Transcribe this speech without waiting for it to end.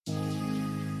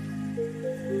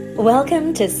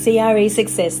Welcome to CRE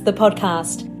Success, the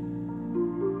podcast.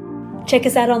 Check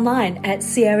us out online at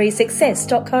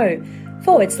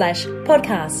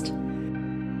cresuccess.co/podcast.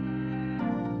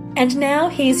 And now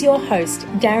here's your host,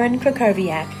 Darren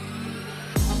Krakowiak.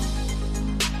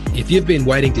 If you've been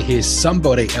waiting to hear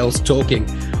somebody else talking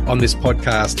on this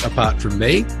podcast apart from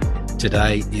me,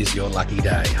 today is your lucky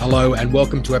day. Hello and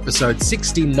welcome to episode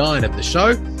 69 of the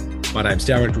show. My name's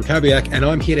Darren Krakowiak and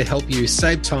I'm here to help you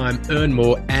save time, earn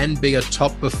more and be a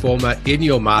top performer in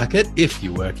your market, if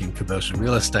you work in commercial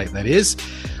real estate, that is.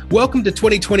 Welcome to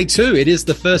 2022. It is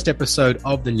the first episode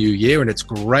of the new year and it's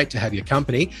great to have your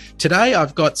company. Today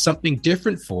I've got something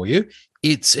different for you.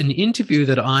 It's an interview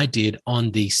that I did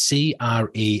on the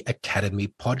CRE Academy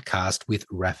podcast with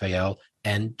Raphael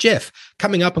and Jeff.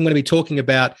 Coming up, I'm going to be talking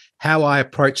about how I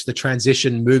approached the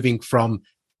transition moving from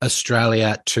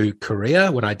Australia to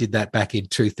Korea when I did that back in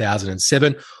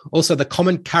 2007. Also, the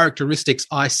common characteristics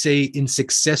I see in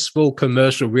successful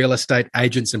commercial real estate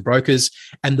agents and brokers,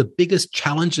 and the biggest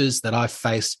challenges that I've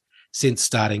faced since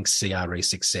starting CRE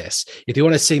Success. If you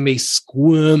want to see me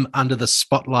squirm under the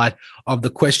spotlight of the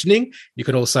questioning, you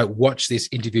can also watch this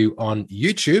interview on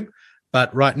YouTube.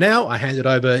 But right now, I hand it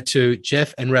over to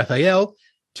Jeff and Raphael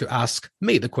to ask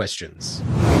me the questions.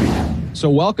 So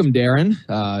welcome, Darren.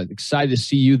 Excited to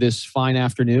see you this fine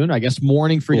afternoon. I guess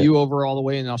morning for you over all the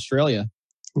way in Australia.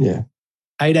 Yeah.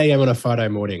 8 a.m. on a Friday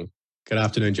morning. Good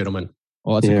afternoon, gentlemen.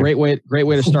 Well, it's a great way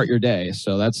to start your day.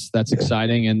 So that's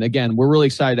exciting. And again, we're really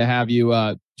excited to have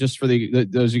you. Just for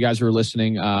those of you guys who are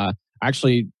listening, I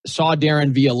actually saw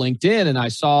Darren via LinkedIn, and I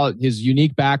saw his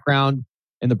unique background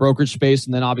in the brokerage space,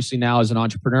 and then obviously now as an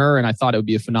entrepreneur. And I thought it would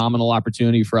be a phenomenal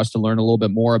opportunity for us to learn a little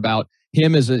bit more about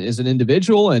him as an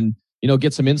individual, and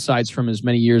get some insights from his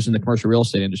many years in the commercial real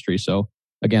estate industry. So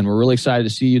again, we're really excited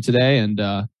to see you today. And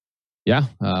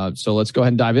so let's go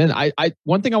ahead and dive in.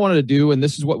 One thing I wanted to do, and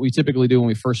this is what we typically do when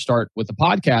we first start with the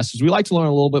podcast, is we like to learn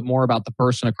a little bit more about the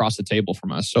person across the table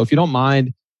from us. So if you don't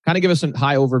mind, kind of give us a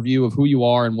high overview of who you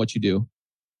are and what you do.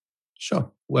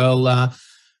 Sure. Well,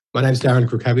 my name's Darren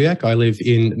Krakowiak. I live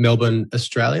in Melbourne,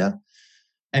 Australia,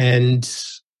 and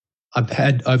I've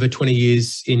had over 20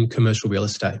 years in commercial real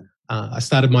estate. I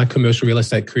started my commercial real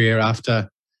estate career after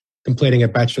completing a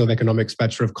Bachelor of Economics,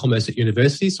 Bachelor of Commerce at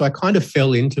university. So I kind of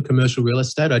fell into commercial real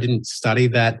estate. I didn't study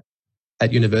that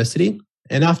at university.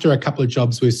 And after a couple of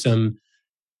jobs with some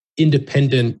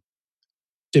independent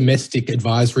domestic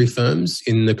advisory firms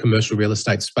in the commercial real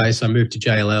estate space, I moved to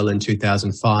JLL in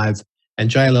 2005. And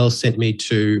JLL sent me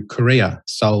to Korea,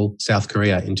 Seoul, South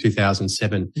Korea in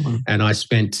 2007. Mm-hmm. And I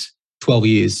spent 12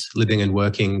 years living and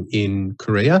working in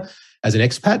Korea as an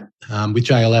expat. With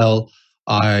JLL,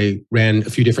 I ran a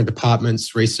few different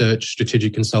departments: research,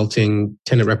 strategic consulting,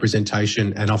 tenant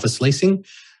representation, and office leasing.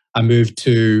 I moved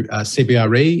to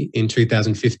CBRE in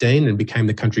 2015 and became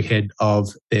the country head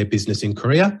of their business in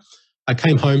Korea. I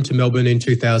came home to Melbourne in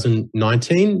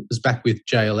 2019, was back with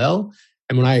JLL.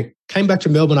 And when I came back to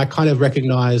Melbourne, I kind of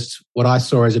recognized what I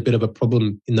saw as a bit of a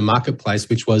problem in the marketplace,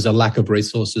 which was a lack of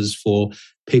resources for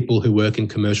people who work in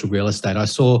commercial real estate. I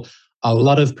saw a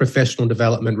lot of professional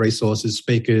development resources,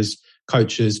 speakers,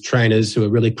 coaches, trainers who are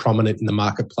really prominent in the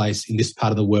marketplace in this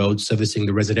part of the world servicing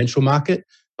the residential market.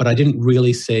 But I didn't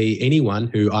really see anyone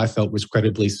who I felt was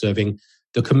credibly serving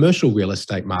the commercial real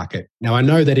estate market. Now, I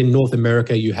know that in North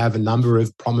America, you have a number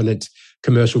of prominent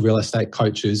commercial real estate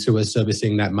coaches who are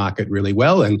servicing that market really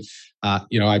well. And,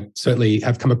 I certainly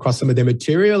have come across some of their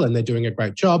material and they're doing a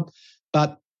great job.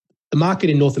 But the market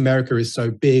in North America is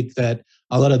so big that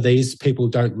a lot of these people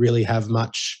don't really have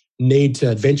much need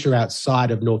to venture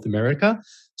outside of North America.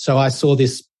 So I saw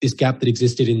this gap that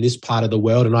existed in this part of the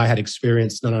world, and I had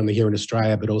experience not only here in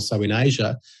Australia, but also in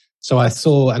Asia. So I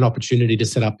saw an opportunity to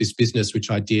set up this business, which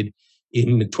I did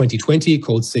in 2020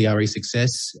 called CRE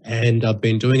Success. And I've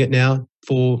been doing it now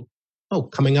for,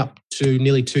 coming up to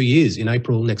nearly 2 years in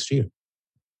April next year.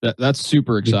 That's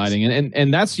super exciting.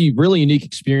 And that's a really unique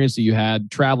experience that you had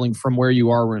traveling from where you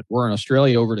were in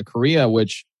Australia over to Korea,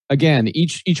 which again,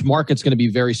 each market's going to be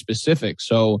very specific.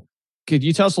 So could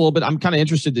you tell us a little bit? I'm kind of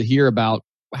interested to hear about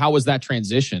how was that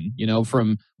transition,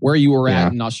 from where you were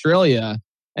at in Australia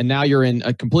and now you're in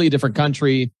a completely different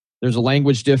country. There's a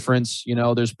language difference,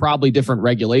 there's probably different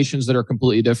regulations that are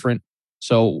completely different.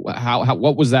 So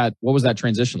what was that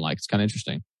transition like? It's kind of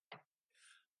interesting.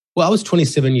 Well, I was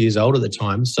 27 years old at the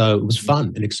time, so it was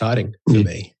fun and exciting for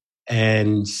me.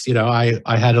 And, I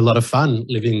had a lot of fun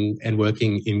living and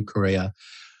working in Korea.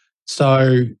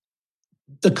 So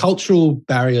the cultural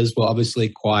barriers were obviously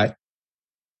quite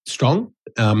strong.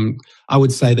 I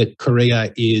would say that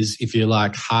Korea is, if you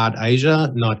like, hard Asia,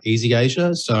 not easy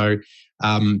Asia. So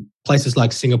Places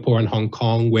like Singapore and Hong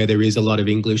Kong, where there is a lot of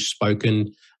English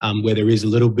spoken, where there is a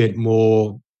little bit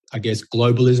more, I guess,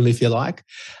 globalism, if you like,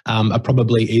 are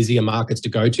probably easier markets to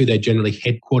go to. They're generally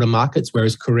headquarter markets,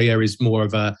 whereas Korea is more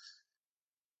of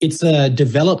it's a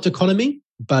developed economy,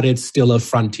 but it's still a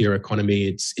frontier economy.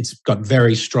 It's got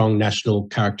very strong national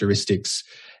characteristics,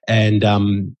 and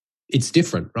it's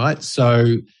different, right?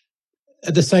 So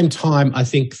at the same time, I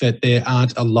think that there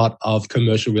aren't a lot of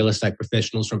commercial real estate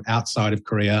professionals from outside of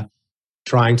Korea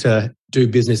trying to do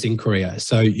business in Korea.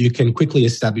 So you can quickly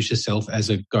establish yourself as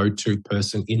a go-to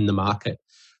person in the market.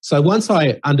 So once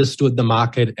I understood the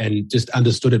market and just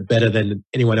understood it better than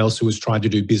anyone else who was trying to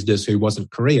do business who wasn't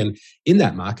Korean in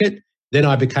that market, then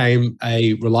I became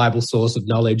a reliable source of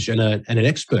knowledge and an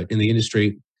expert in the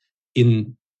industry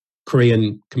in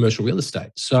Korean commercial real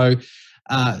estate. So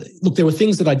look, there were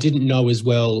things that I didn't know as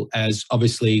well as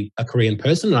obviously a Korean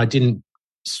person. I didn't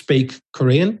speak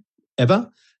Korean ever.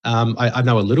 I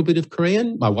know a little bit of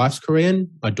Korean. My wife's Korean.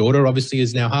 My daughter obviously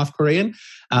is now half Korean,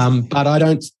 but I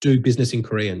don't do business in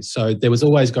Korean. So there was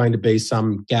always going to be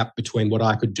some gap between what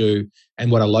I could do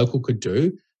and what a local could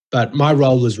do. But my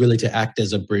role was really to act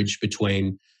as a bridge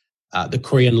between the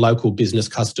Korean local business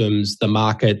customs, the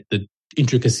market, the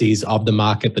intricacies of the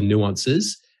market, the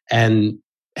nuances, and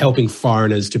helping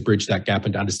foreigners to bridge that gap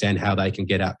and to understand how they can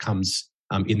get outcomes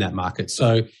in that market.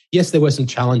 So yes, there were some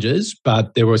challenges,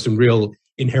 but there were some real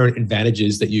inherent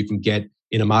advantages that you can get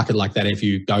in a market like that. If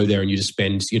you go there and you just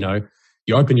spend,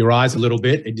 you open your eyes a little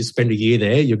bit and just spend a year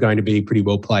there, you're going to be pretty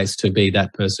well placed to be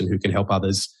that person who can help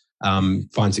others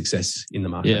find success in the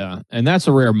market. Yeah. And that's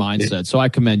a rare mindset. Yeah. So I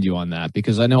commend you on that,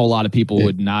 because I know a lot of people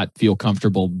would not feel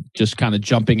comfortable just kind of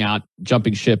jumping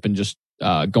ship and just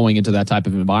going into that type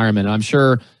of environment. And I'm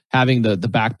sure having the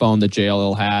backbone that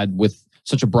JLL had with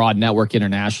such a broad network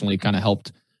internationally kind of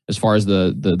helped as far as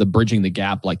the bridging the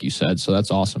gap, like you said. So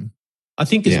that's awesome. I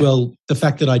think as well, the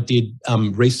fact that I did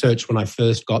research when I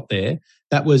first got there,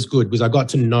 that was good because I got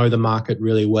to know the market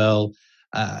really well.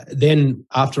 Then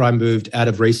after I moved out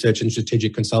of research and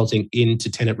strategic consulting into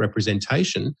tenant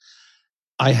representation,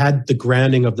 I had the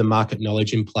grounding of the market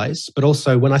knowledge in place. But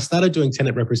also when I started doing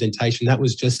tenant representation, that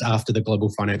was just after the global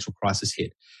financial crisis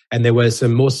hit. And there were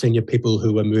some more senior people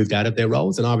who were moved out of their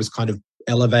roles. And I was kind of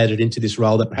elevated into this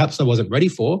role that perhaps I wasn't ready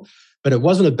for. But it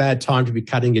wasn't a bad time to be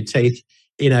cutting your teeth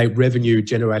in a revenue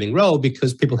generating role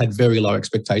because people had very low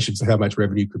expectations of how much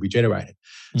revenue could be generated.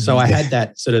 Mm-hmm. So I had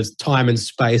that sort of time and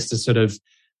space to sort of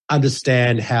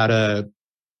understand how to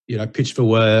pitch for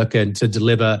work and to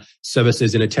deliver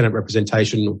services in a tenant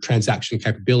representation or transaction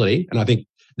capability. And I think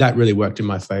that really worked in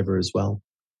my favor as well.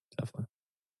 Definitely.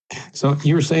 So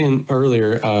you were saying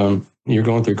earlier, you're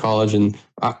going through college, and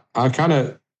I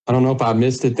don't know if I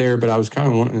missed it there, but I was kind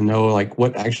of wanting to know like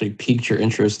what actually piqued your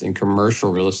interest in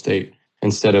commercial real estate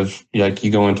instead of like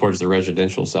you going towards the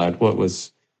residential side. What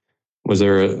was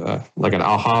there like an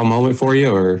aha moment for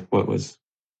you, or what was?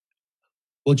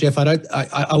 Well, Jeff,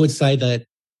 I would say that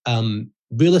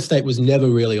real estate was never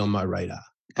really on my radar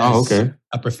as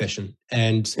a profession.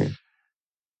 And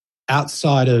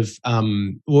outside of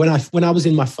when I was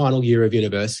in my final year of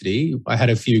university, I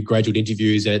had a few graduate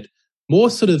interviews at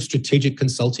more sort of strategic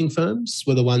consulting firms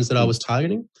were the ones that I was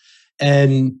targeting.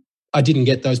 And I didn't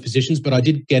get those positions, but I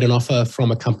did get an offer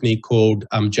from a company called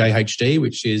JHD,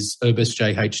 which is Urbis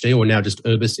JHD, or now just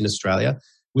Urbis in Australia,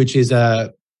 which is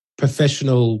a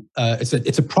professional,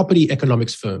 it's a property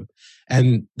economics firm.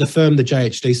 And the firm, the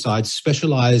JHD side,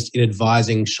 specialized in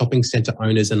advising shopping center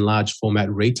owners and large format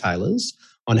retailers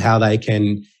on how they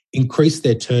can increase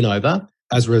their turnover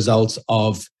as a result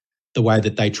of the way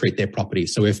that they treat their property.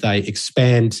 So if they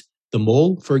expand the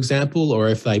mall, for example, or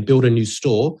if they build a new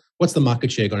store, what's the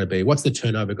market share going to be? What's the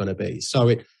turnover going to be? So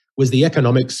it was the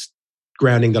economics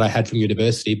grounding that I had from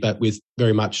university, but with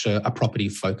very much a property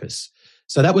focus.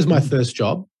 So that was my first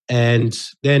job. And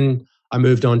then I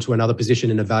moved on to another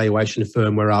position in a valuation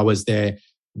firm where I was their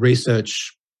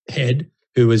research head,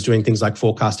 who was doing things like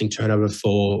forecasting turnover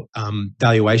for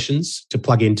valuations to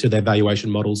plug into their valuation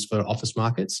models for office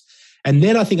markets. And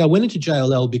then I think I went into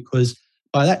JLL because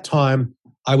by that time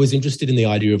I was interested in the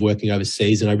idea of working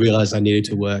overseas, and I realized I needed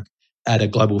to work at a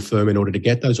global firm in order to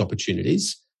get those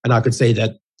opportunities. And I could see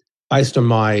that based on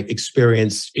my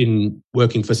experience in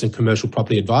working for some commercial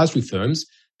property advisory firms,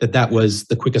 that was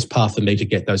the quickest path for me to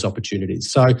get those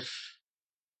opportunities. So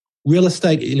real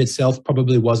estate in itself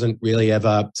probably wasn't really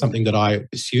ever something that I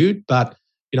pursued, but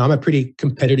I'm a pretty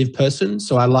competitive person.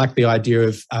 So I like the idea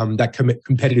of that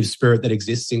competitive spirit that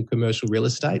exists in commercial real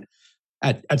estate.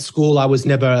 At school, I was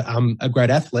never a great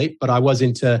athlete, but I was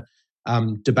into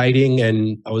debating,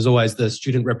 and I was always the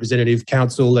student representative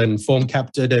council and form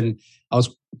captain, and I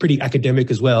was pretty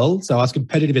academic as well. So I was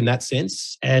competitive in that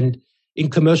sense. And in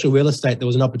commercial real estate, there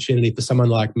was an opportunity for someone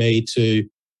like me to,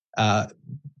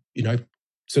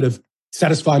 sort of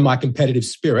satisfy my competitive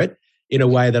spirit in a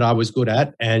way that I was good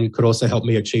at and could also help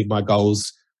me achieve my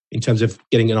goals in terms of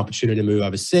getting an opportunity to move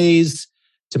overseas,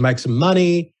 to make some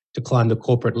money, to climb the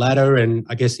corporate ladder. And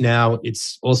I guess now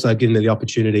it's also given me the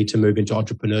opportunity to move into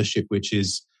entrepreneurship, which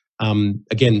is,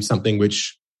 again, something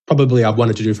which probably I've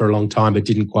wanted to do for a long time, but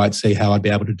didn't quite see how I'd be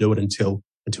able to do it until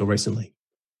recently.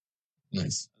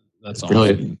 Nice. That's awesome.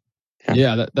 Brilliant.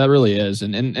 Yeah, that really is.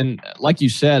 And like you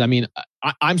said, I mean,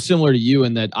 I'm similar to you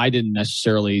in that I didn't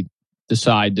necessarily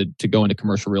decide to go into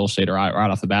commercial real estate right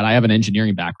off the bat. I have an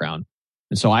engineering background.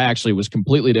 And so I actually was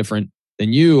completely different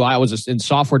than you. I was in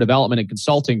software development and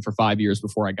consulting for 5 years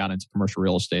before I got into commercial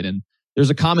real estate. And there's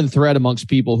a common thread amongst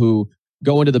people who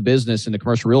go into the business, in the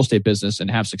commercial real estate business, and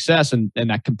have success. And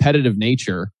that competitive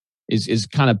nature is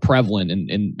kind of prevalent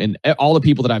in all the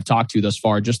people that I've talked to thus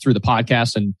far, just through the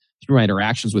podcast and through my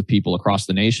interactions with people across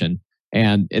the nation.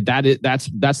 And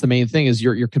that's the main thing, is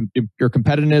your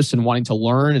competitiveness and wanting to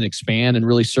learn and expand and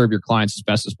really serve your clients as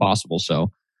best as possible.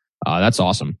 So that's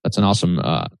awesome. That's an awesome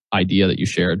idea that you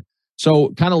shared. So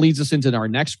kind of leads us into our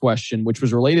next question, which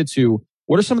was related to,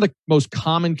 what are some of the most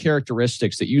common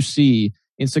characteristics that you see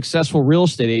in successful real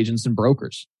estate agents and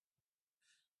brokers?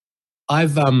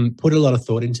 I've put a lot of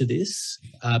thought into this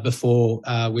before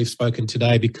we've spoken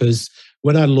today, because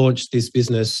when I launched this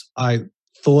business, I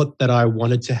thought that I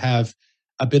wanted to have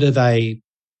a bit of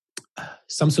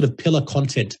some sort of pillar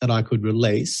content that I could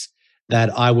release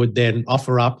that I would then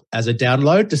offer up as a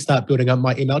download to start building up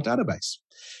my email database.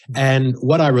 And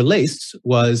what I released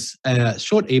was a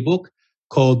short ebook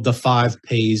called The 5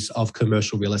 Ps of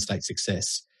Commercial Real Estate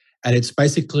Success. And it's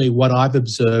basically what I've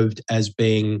observed as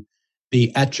being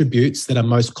the attributes that are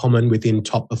most common within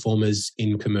top performers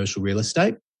in commercial real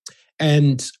estate.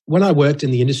 And when I worked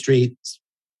in the industry,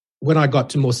 when I got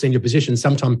to more senior positions,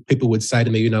 sometimes people would say to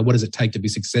me, what does it take to be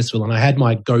successful? And I had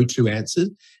my go-to answers,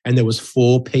 and there was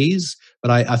 4 Ps,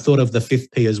 but I thought of the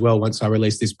 5th P as well once I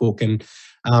released this book. And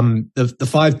the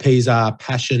 5 Ps are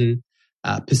passion,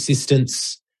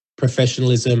 persistence,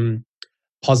 professionalism,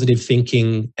 positive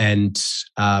thinking, and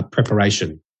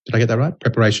preparation. Did I get that right?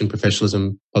 Preparation,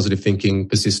 professionalism, positive thinking,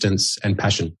 persistence, and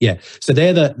passion. Yeah. So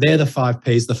they're the 5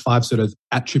 Ps, the 5 sort of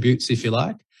attributes, if you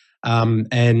like.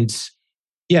 And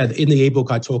yeah, in the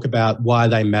ebook, I talk about why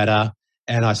they matter,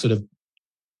 and I sort of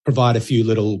provide a few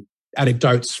little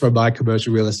anecdotes from my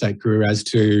commercial real estate career as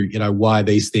to, why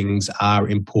these things are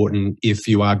important if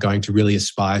you are going to really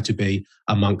aspire to be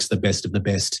amongst the best of the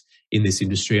best in this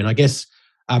industry. And I guess,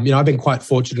 I've been quite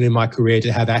fortunate in my career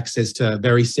to have access to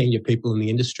very senior people in the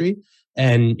industry.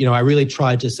 And, I really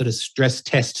tried to sort of stress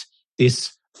test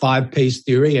this 5 Ps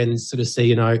theory and sort of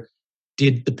see,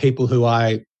 did the people who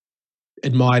I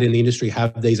admired in the industry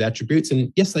have these attributes?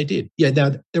 And yes, they did. Yeah,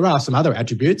 now there are some other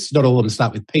attributes. Not all of them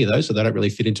start with P though, so they don't really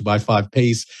fit into my 5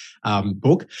 Ps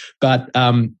book. But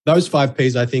those 5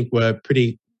 Ps, I think, were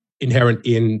pretty inherent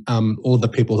in all the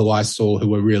people who I saw who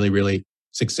were really, really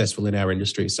successful in our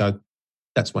industry. So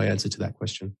that's my answer to that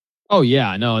question. Oh,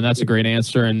 yeah, no, and that's a great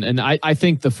answer. And I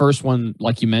think the first one,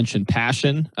 like you mentioned,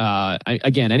 passion.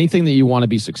 Again, anything that you want to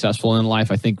be successful in life,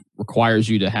 I think requires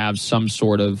you to have some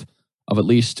sort of at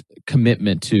least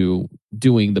commitment to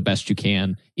doing the best you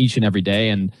can each and every day.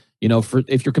 And,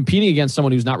 if you're competing against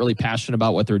someone who's not really passionate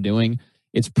about what they're doing,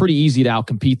 it's pretty easy to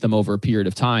outcompete them over a period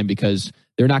of time, because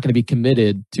they're not going to be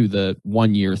committed to the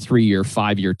 1 year, 3 year,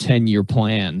 5 year, 10-year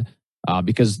plan.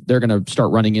 Because they're going to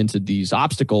start running into these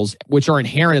obstacles, which are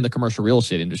inherent in the commercial real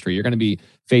estate industry. You're going to be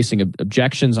facing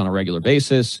objections on a regular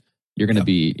basis. You're going to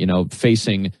be,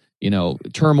 facing,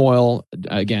 turmoil,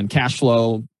 again, cash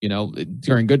flow.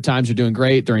 During good times, you're doing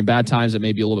great. During bad times, it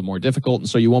may be a little bit more difficult. And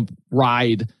so you won't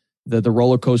ride the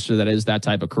roller coaster that is that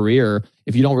type of career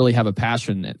if you don't really have a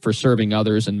passion for serving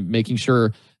others and making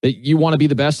sure that you want to be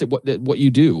the best at what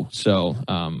you do. So,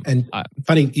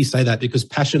 funny you say that, because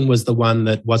passion was the one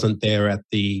that wasn't there at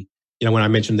the, when I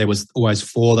mentioned there was always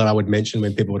 4 that I would mention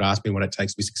when people would ask me what it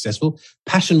takes to be successful.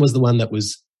 Passion was the one that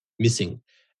was missing.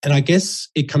 And I guess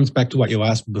it comes back to what you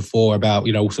asked before about,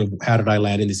 sort of how did I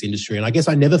land in this industry? And I guess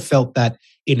I never felt that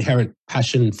inherent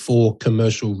passion for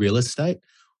commercial real estate,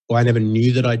 or I never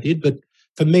knew that I did. But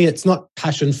for me, it's not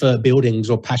passion for buildings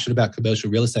or passion about commercial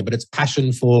real estate, but it's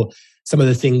passion for some of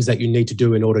the things that you need to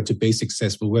do in order to be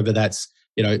successful, whether that's,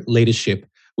 leadership,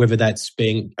 whether that's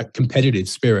being a competitive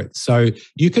spirit. So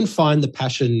you can find the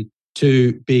passion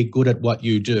to be good at what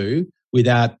you do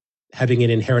without having an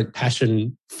inherent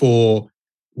passion for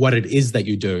what it is that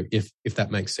you do, if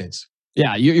that makes sense.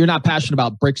 Yeah, you're not passionate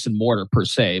about bricks and mortar per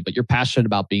se, but you're passionate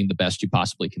about being the best you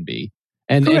possibly can be.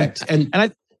 And correct.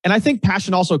 And I think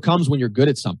passion also comes when you're good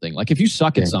at something. Like if you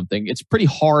suck at something, it's pretty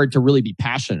hard to really be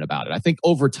passionate about it. I think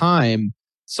over time,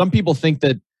 some people think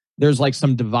that there's like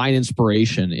some divine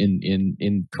inspiration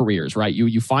in careers, right?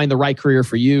 You find the right career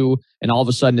for you, and all of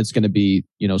a sudden it's going to be,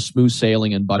 smooth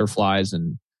sailing and butterflies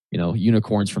and,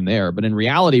 unicorns from there. But in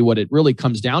reality, what it really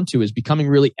comes down to is becoming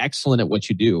really excellent at what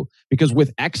you do. Because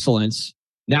with excellence,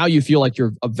 now you feel like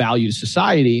you're of value to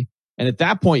society. And at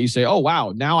that point you say, oh,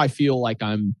 wow, now I feel like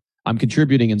I'm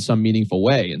contributing in some meaningful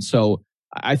way. And so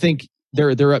I think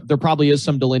there probably is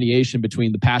some delineation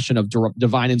between the passion of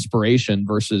divine inspiration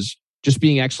versus just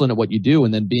being excellent at what you do,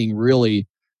 and then being really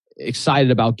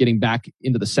excited about getting back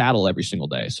into the saddle every single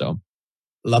day. So,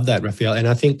 love that, Raphael. And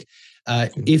I think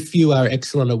if you are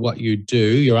excellent at what you do,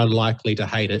 you're unlikely to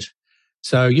hate it.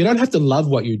 So you don't have to love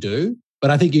what you do,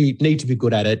 but I think you need to be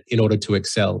good at it in order to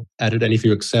excel at it. And if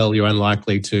you excel, you're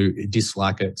unlikely to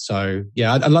dislike it. So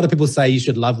yeah, a lot of people say you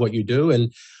should love what you do.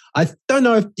 And I don't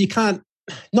know if you can't,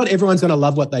 not everyone's going to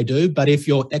love what they do, but if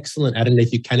you're excellent at it and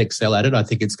if you can excel at it, I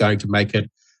think it's going to make it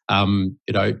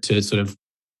to sort of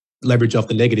leverage off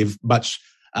the negative much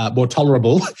more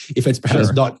tolerable if it's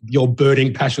perhaps not your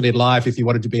burning passion in life, if you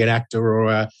wanted to be an actor or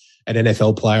an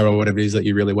NFL player or whatever it is that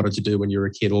you really wanted to do when you were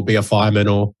a kid, or be a fireman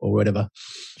or whatever.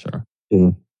 Sure. Yeah.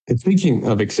 And speaking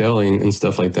of excelling and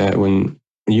stuff like that, when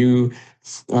you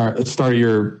started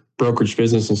your brokerage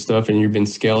business and stuff and you've been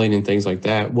scaling and things like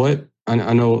that,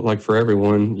 I know like for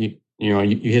everyone, you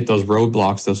hit those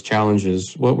roadblocks, those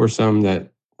challenges. What were some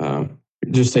that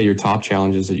just say your top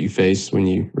challenges that you faced when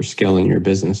you were scaling your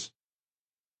business?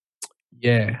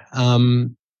 Yeah.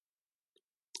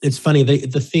 It's funny,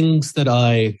 the things that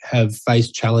I have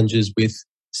faced challenges with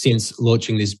since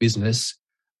launching this business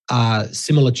are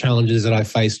similar challenges that I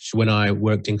faced when I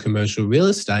worked in commercial real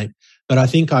estate, but I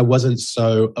think I wasn't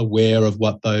so aware of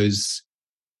what those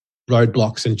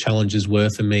roadblocks and challenges were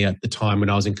for me at the time when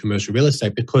I was in commercial real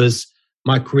estate, because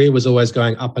my career was always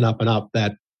going up and up and up,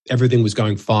 that everything was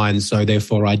going fine. So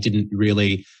therefore, I didn't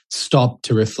really stop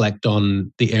to reflect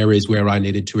on the areas where I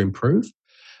needed to improve.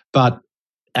 But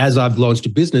as I've launched a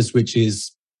business, which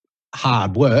is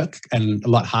hard work and a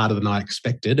lot harder than I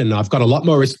expected, and I've got a lot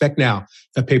more respect now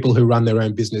for people who run their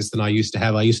own business than I used to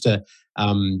have. I used to,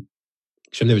 I've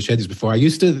never shared this before. I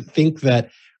used to think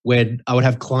that when I would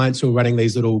have clients who were running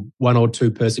these little 1 or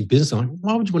 2 person business, I'm like,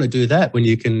 why would you want to do that when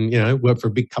you can, work for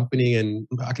a big company? And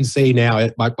I can see now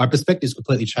my perspective's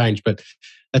completely changed, but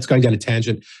that's going down a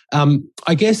tangent.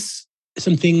 I guess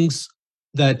some things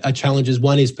that are challenges.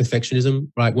 One is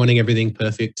perfectionism, right? Wanting everything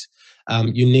perfect.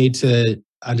 You need to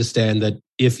understand that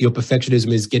if your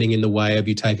perfectionism is getting in the way of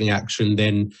you taking action,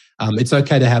 then it's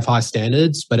okay to have high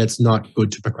standards, but it's not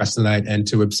good to procrastinate and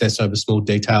to obsess over small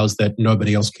details that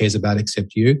nobody else cares about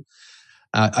except you.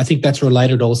 I think that's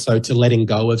related also to letting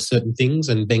go of certain things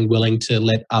and being willing to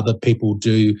let other people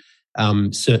do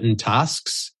certain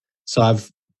tasks. So I've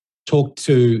talked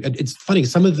to, it's funny,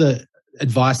 some of the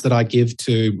advice that I give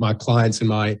to my clients in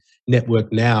my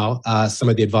network now are some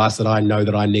of the advice that I know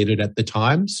that I needed at the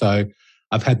time. So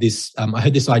I've had this, I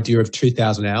had this idea of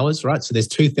 2,000 hours, right? So there's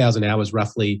 2,000 hours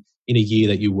roughly in a year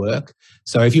that you work.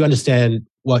 So if you understand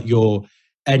what your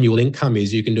annual income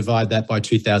is, you can divide that by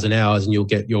 2,000 hours and you'll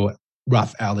get your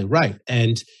rough hourly rate.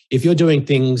 And if you're doing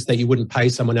things that you wouldn't pay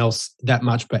someone else that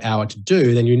much per hour to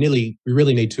do, then you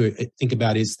really need to think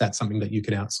about, is that something that you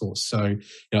can outsource? So,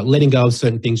 letting go of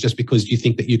certain things just because you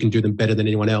think that you can do them better than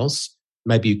anyone else,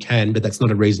 maybe you can, but that's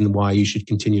not a reason why you should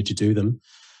continue to do them.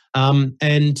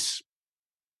 And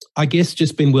I guess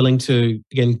just being willing to,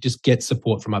 again, just get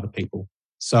support from other people.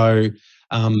 So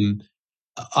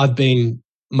I've been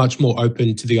much more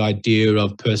open to the idea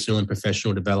of personal and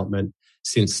professional development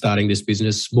since starting this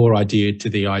business, more idea to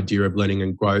the idea of learning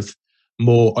and growth,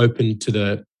 more open to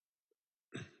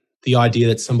the idea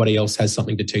that somebody else has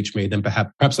something to teach me than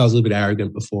perhaps I was a little bit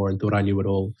arrogant before and thought I knew it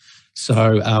all.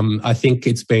 So I think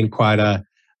it's been quite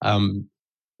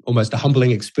almost a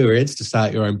humbling experience to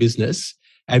start your own business.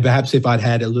 And perhaps if I'd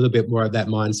had a little bit more of that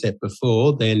mindset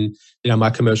before, then my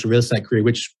commercial real estate career,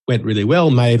 which went really well,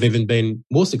 may have even been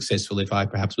more successful if I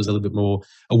perhaps was a little bit more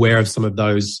aware of some of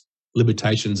those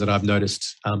limitations that I've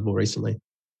noticed more recently.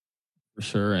 For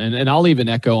sure. And I'll even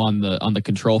echo on the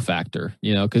control factor,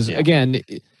 because again,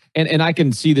 and I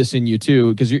can see this in you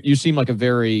too, because you seem like a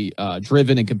very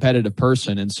driven and competitive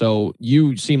person. And so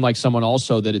you seem like someone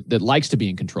also that likes to be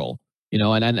in control,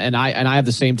 and I have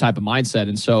the same type of mindset.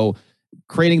 And so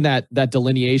creating that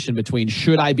delineation between,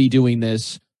 should I be doing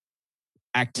this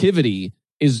activity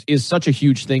is such a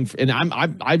huge thing. And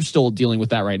I'm still dealing with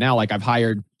that right now. Like I've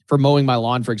hired for mowing my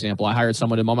lawn, for example, I hired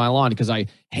someone to mow my lawn because I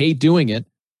hate doing it.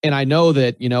 And I know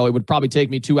that, it would probably take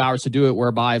me 2 hours to do it,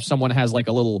 whereby if someone has like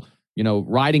a little,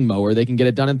 riding mower, they can get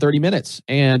it done in 30 minutes.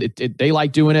 And they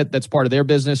like doing it. That's part of their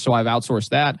business. So I've outsourced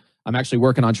that. I'm actually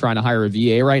working on trying to hire a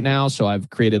VA right now. So I've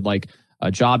created like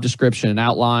a job description and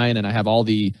outline, and I have all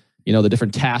the, the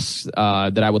different tasks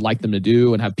that I would like them to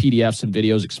do, and have PDFs and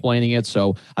videos explaining it.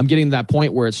 So I'm getting to that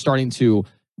point where it's starting to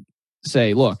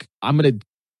say, look, I'm going to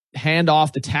hand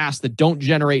off the tasks that don't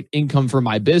generate income for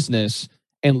my business,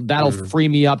 and that'll free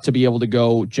me up to be able to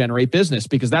go generate business,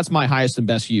 because that's my highest and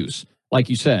best use. Like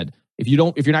you said, if you're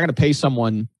not going to pay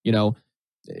someone,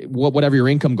 whatever your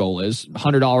income goal is,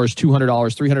 $100, $200,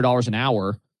 $300 an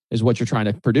hour is what you're trying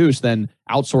to produce, then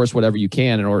outsource whatever you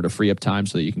can in order to free up time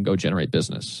so that you can go generate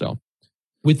business. So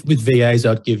with VAs,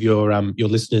 I'd give your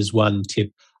listeners one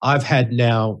tip. I've had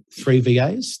now 3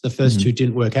 VAs. The first 2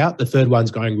 didn't work out. The third one's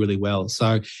going really well.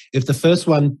 So if the first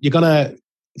one,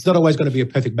 it's not always going to be a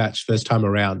perfect match first time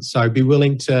around. So be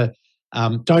willing to,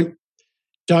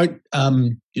 don't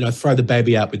throw the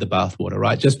baby out with the bathwater,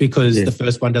 right? Just because the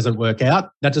first one doesn't work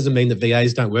out, that doesn't mean that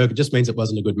VAs don't work. It just means it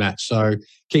wasn't a good match. So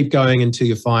keep going until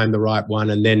you find the right one,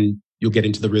 and then you'll get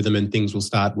into the rhythm and things will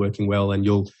start working well, and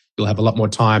you'll have a lot more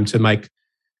time to make,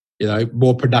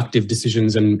 more productive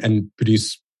decisions and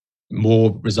produce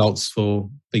more results for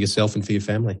yourself and for your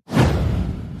family.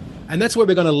 And that's where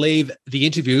we're going to leave the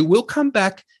interview. We'll come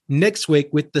back next week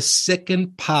with the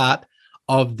second part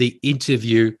of the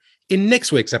interview in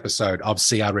next week's episode of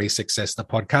CRE Success, the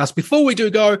podcast. Before we do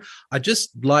go, I'd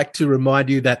just like to remind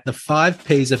you that the 5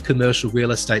 Ps of commercial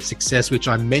real estate success, which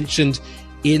I mentioned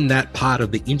in that part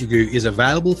of the interview, is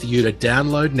available for you to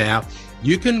download now.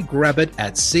 You can grab it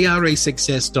at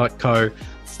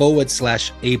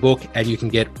cresuccess.co/ebook, and you can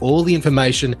get all the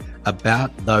information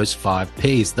about those 5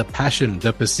 Ps: the passion,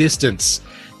 the persistence,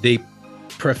 the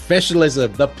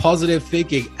professionalism, the positive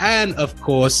thinking, and of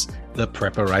course, the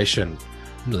preparation.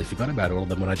 I really forgot about all of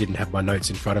them when I didn't have my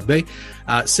notes in front of me.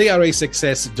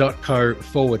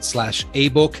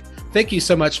 cresuccess.co/ebook. Thank you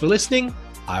so much for listening.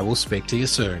 I will speak to you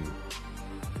soon.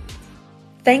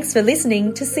 Thanks for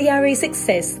listening to CRE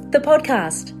Success, the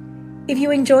podcast. If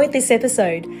you enjoyed this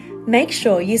episode, make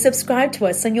sure you subscribe to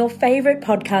us on your favourite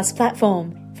podcast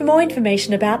platform. For more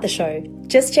information about the show,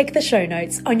 just check the show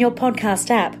notes on your podcast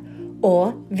app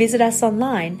or visit us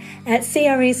online at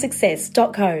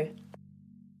cresuccess.co.